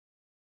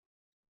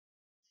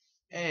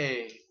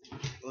Hey,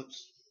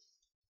 whoops.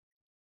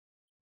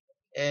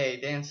 Hey,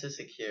 Dan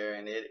Sisseck here,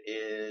 and it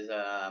is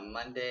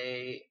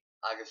Monday,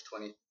 August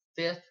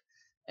 25th,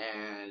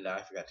 and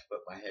I forgot to put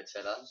my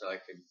headset on so I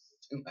could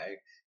do my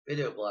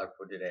video blog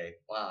for today.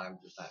 Wow, I'm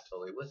just not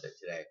totally with it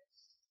today.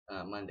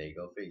 Monday,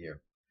 go figure.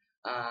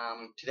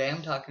 Today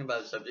I'm talking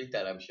about a subject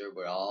that I'm sure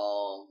we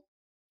all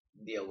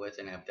deal with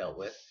and have dealt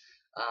with.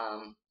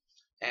 Um,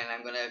 and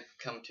I'm gonna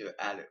come to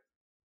at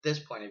this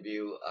point of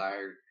view.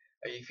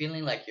 Are you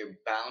feeling like you're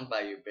bound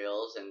by your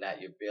bills and that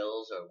your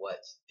bills are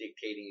what's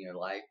dictating your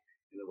life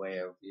in the way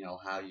of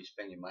how you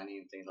spend your money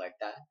and things like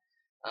that?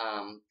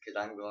 Because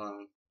I'm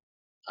going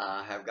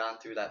have gone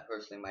through that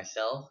personally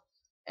myself,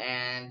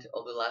 and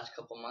over the last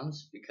couple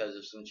months because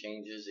of some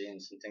changes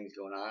and some things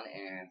going on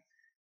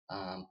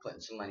and putting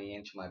some money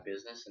into my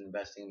business and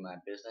investing in my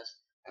business.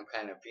 I'm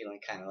kind of feeling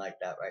kind of like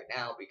that right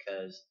now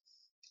because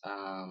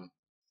um,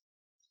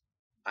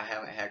 I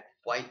haven't had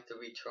quite the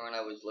return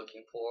I was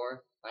looking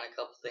for on a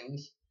couple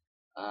things.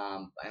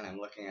 And I'm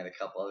looking at a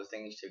couple other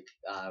things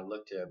to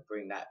look to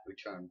bring that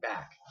return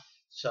back.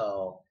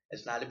 So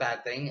it's not a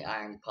bad thing.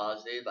 I'm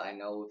positive. I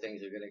know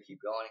things are going to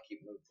keep going and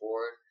keep moving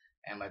forward,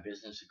 and my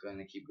business is going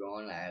to keep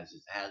growing as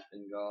it has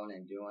been growing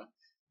and doing.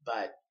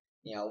 But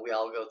we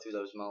all go through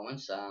those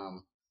moments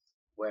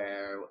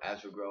where,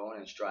 as we're growing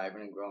and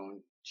striving and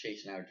growing,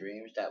 chasing our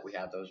dreams, that we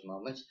have those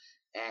moments.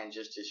 And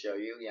just to show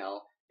you,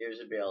 here's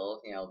a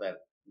bill, that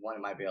one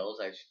of my bills,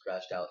 I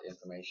scratched out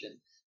information,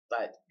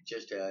 but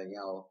just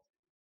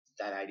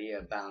that idea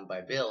of bound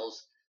by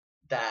bills,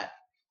 that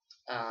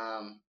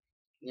um,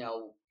 you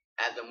know,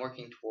 as I'm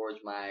working towards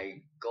my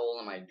goal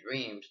and my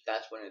dreams,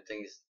 that's one of the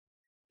things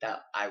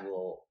that I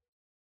will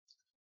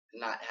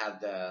not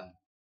have the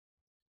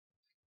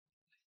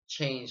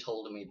change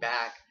holding me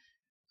back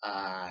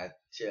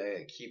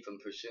to keep from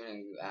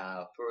pursuing,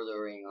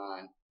 furthering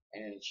on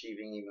and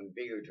achieving even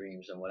bigger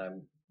dreams than what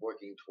I'm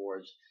working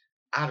towards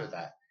out of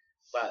that.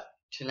 But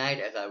tonight,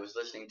 as I was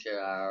listening to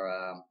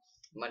our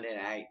Monday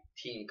night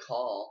team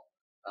call,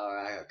 or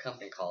our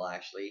company call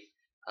actually,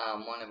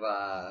 one of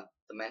the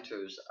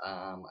mentors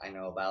I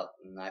know about,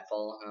 and I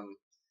follow him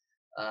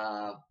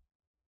uh,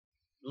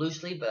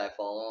 loosely, but I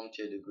follow him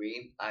to a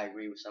degree. I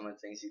agree with some of the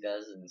things he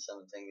does, and some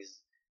of the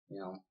things, you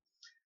know,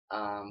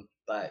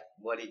 but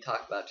what he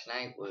talked about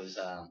tonight was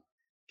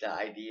the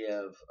idea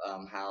of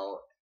how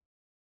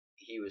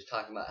he was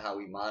talking about how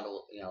we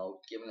model,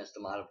 giving us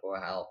the model for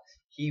how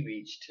he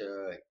reached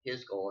to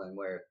his goal and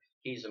where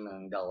he's $1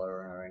 million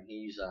earner and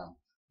he's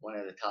one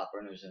of the top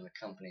earners in the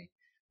company.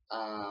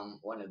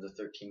 One of the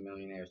 13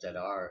 millionaires that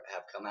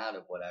have come out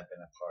of what I've been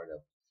a part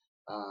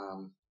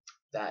of.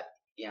 That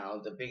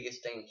the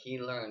biggest thing he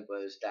learned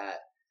was that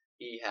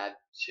he had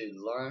to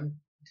learn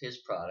his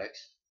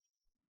products.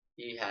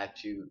 He had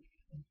to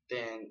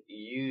then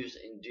use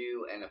and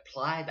do and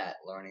apply that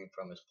learning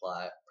from his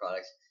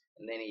products,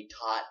 and then he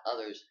taught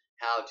others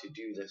how to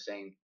do the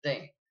same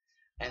thing.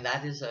 And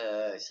that is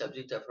a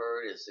subject I've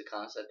heard, it's a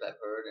concept I've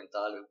heard and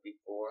thought of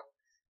before,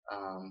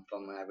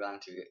 from when I've gone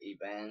to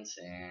events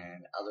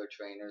and other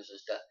trainers and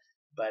stuff.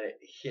 But it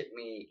hit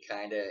me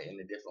kind of in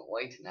a different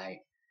way tonight,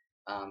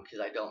 because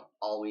I don't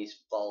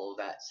always follow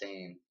that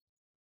same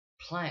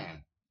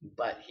plan.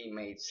 But he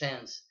made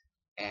sense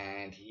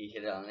and he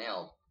hit it on the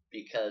nail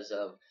because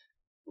of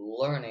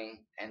learning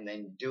and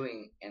then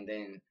doing and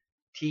then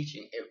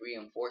teaching. It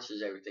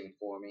reinforces everything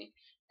for me,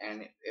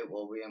 and it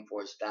will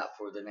reinforce that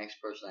for the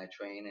next person I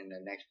train and the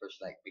next person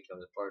that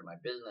becomes a part of my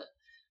business,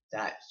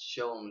 that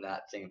show them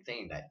that same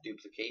thing, that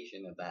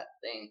duplication of that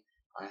thing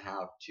on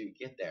how to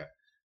get there.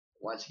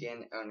 Once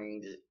again,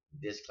 earning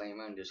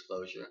disclaimer and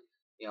disclosure,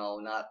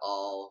 not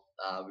all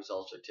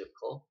results are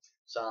typical.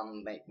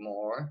 Some make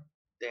more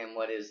than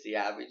what is the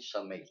average,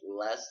 some make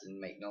less and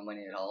make no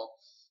money at all.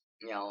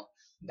 you know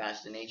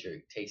that's the nature.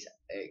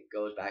 It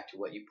goes back to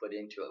what you put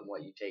into it and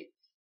what you take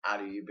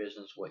out of your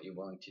business, what you're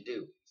willing to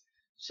do.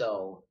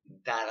 So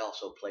that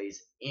also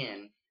plays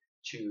in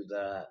to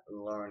the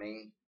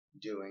learning,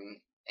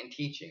 doing, and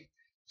teaching.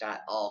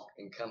 That all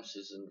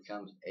encompasses and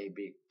becomes a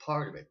big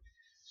part of it.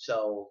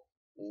 So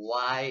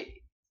why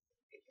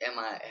am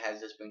I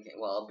has this been,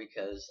 well,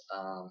 because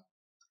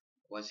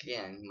once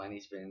again,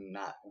 money's been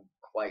not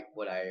quite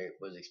what I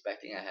was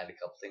expecting. I had a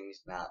couple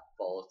things not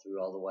follow through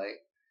all the way.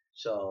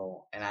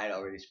 So, and I'd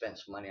already spent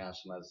some money on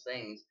some other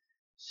things.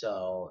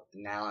 So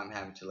now I'm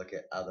having to look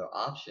at other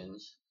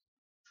options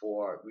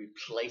for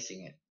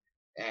replacing it.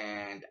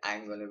 And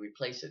I'm going to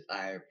replace it.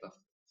 I've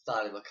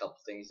thought of a couple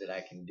things that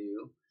I can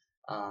do.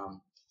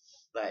 Um,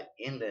 but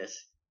in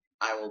this,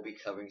 I will be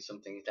covering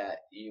some things that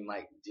you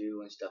might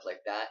do and stuff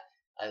like that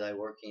as I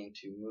work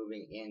into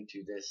moving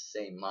into this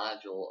same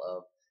module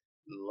of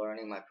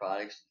learning my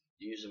products,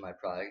 using my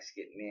products,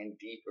 getting in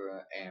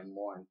deeper and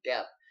more in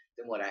depth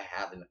than what I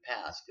have in the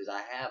past. Because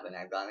I have, and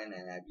I've gone in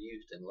and I've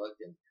used and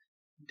looked and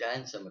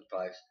done some of the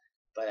products,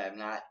 but I've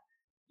not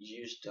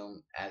used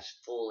them as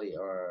fully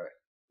or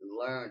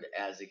learned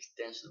as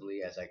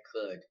extensively as I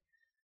could.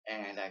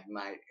 And I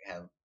might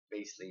have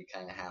basically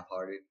kind of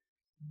half-hearted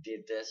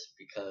did this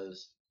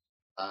because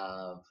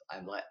I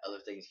let other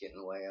things get in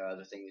the way or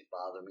other things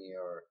bother me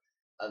or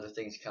other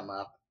things come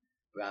up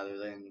rather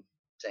than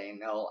saying,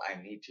 no,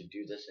 I need to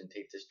do this and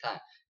take this time.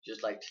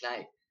 Just like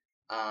tonight,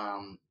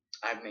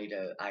 I've made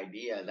an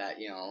idea that,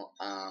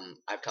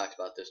 I've talked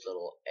about this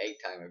little egg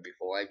timer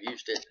before. I've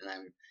used it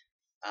and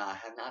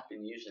have not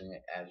been using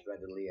it as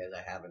readily as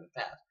I have in the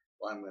past.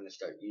 Well, I'm going to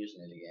start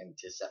using it again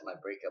to set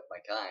break up my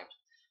times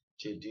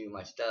to do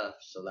my stuff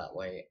so that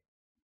way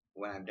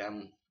when I'm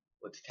done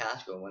with the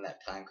task or when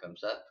that time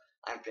comes up,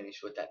 I'm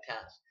finished with that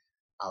task.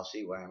 I'll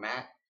see where I'm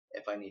at.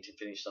 If I need to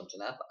finish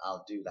something up,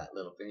 I'll do that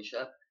little finish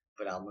up,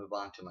 but I'll move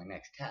on to my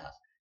next task.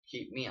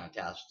 Keep me on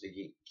task to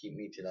keep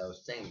me to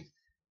those things.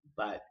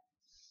 But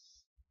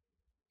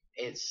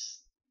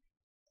it's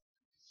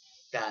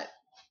that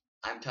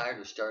I'm tired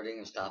of starting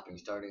and stopping,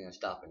 starting and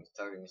stopping,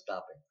 starting and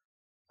stopping.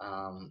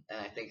 And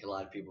I think a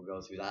lot of people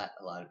go through that.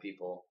 A lot of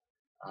people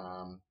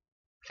um,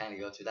 kind of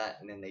go through that,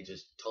 and then they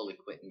just totally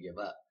quit and give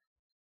up.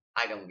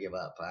 I don't give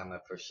up. I'm a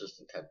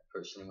persistent type of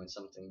person. When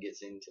something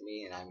gets into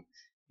me and I'm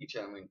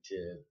determined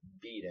to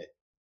beat it,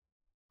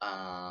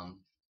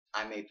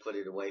 I may put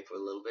it away for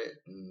a little bit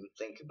and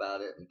think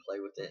about it and play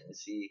with it and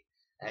see.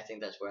 And I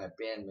think that's where I've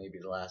been maybe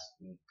the last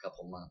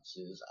couple months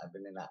is I've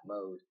been in that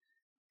mode,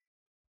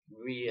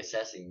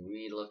 reassessing,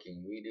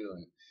 relooking,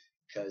 redoing,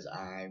 because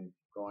I'm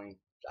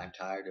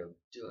tired of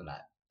doing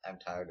that. I'm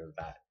tired of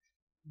that.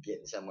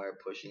 Getting somewhere,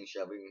 pushing,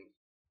 shoving,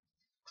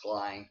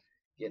 clawing,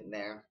 getting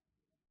there,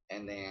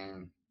 and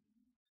then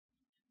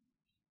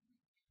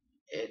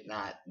it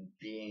not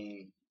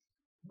being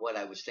what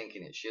I was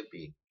thinking it should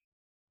be.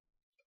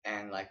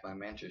 And like my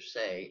mentors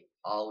say,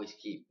 always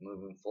keep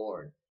moving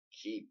forward,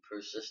 keep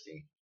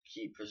persisting,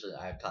 keep persisting.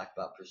 I've talked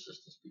about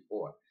persistence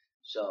before.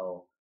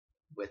 So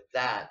with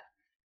that,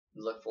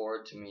 look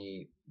forward to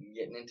me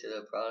getting into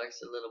the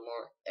products a little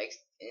more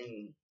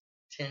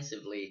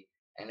intensively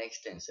and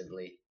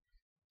extensively,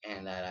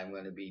 and that I'm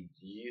going to be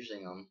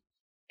using them,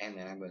 and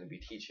then I'm going to be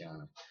teaching on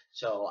them.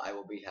 So I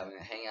will be having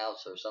a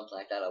hangouts or something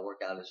like that. I'll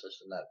work out a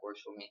system that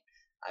works for me.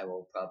 I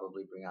will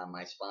probably bring on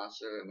my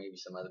sponsor and maybe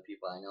some other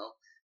people I know,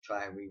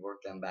 try and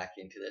rework them back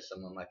into this,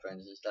 some of my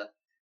friends and stuff.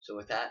 So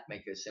with that,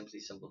 make it a simply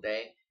simple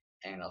day,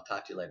 and I'll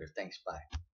talk to you later. Thanks. Bye.